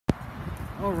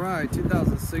Alright,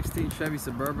 2016 Chevy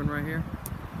Suburban right here.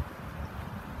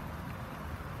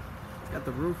 It's got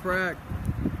the roof rack.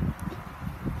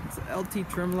 It's an LT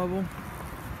trim level.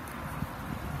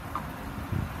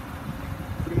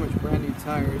 Pretty much brand new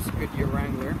tires, Goodyear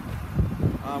Wrangler.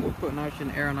 We're putting nitrogen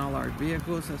air on all our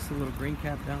vehicles. That's the little green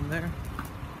cap down there.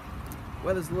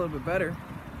 Weather's a little bit better.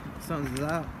 The sun's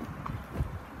out.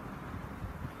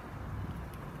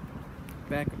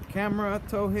 Backup camera,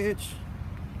 tow hitch,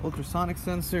 ultrasonic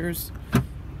sensors,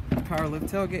 power lift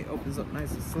tailgate, opens up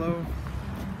nice and slow.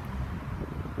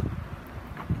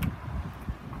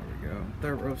 There we go.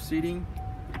 Third row seating.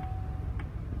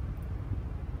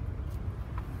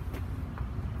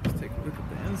 Let's take a look at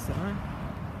the inside.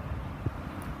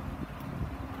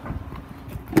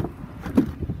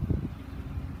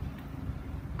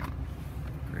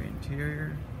 Gray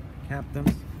interior,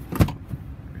 captains.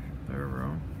 Third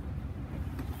row.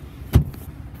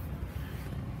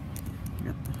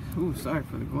 Ooh, sorry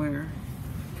for the glare.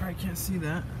 Probably can't see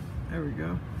that. There we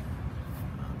go.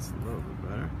 That's a little bit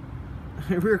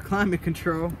better. Rear climate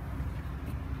control.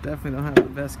 Definitely don't have the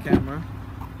best camera.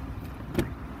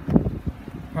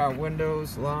 Power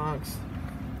windows, locks,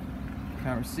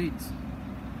 power seats.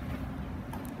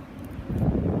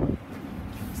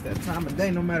 It's that time of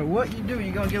day. No matter what you do,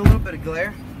 you're gonna get a little bit of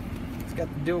glare. It's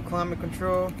got the dual climate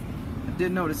control. I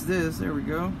did notice this. There we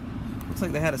go. Looks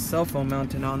like they had a cell phone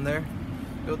mounted on there.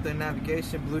 Built-in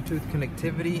navigation, Bluetooth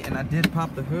connectivity, and I did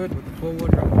pop the hood with the four-wheel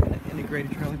drive and the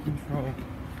integrated trailer control.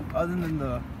 Other than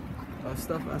the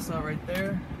stuff I saw right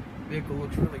there, the vehicle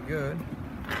looks really good.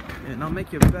 And I'll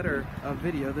make you a better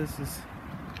video. This is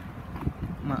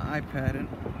my iPad, and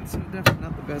it's definitely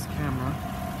not the best camera.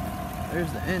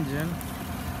 There's the engine.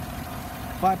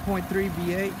 5.3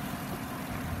 V8.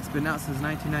 It's been out since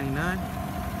 1999.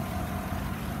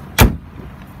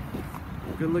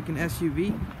 Good looking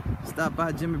SUV. Stop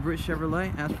by Jimmy Britt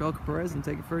Chevrolet, ask for Elker Perez, and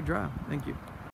take it for a drive. Thank you.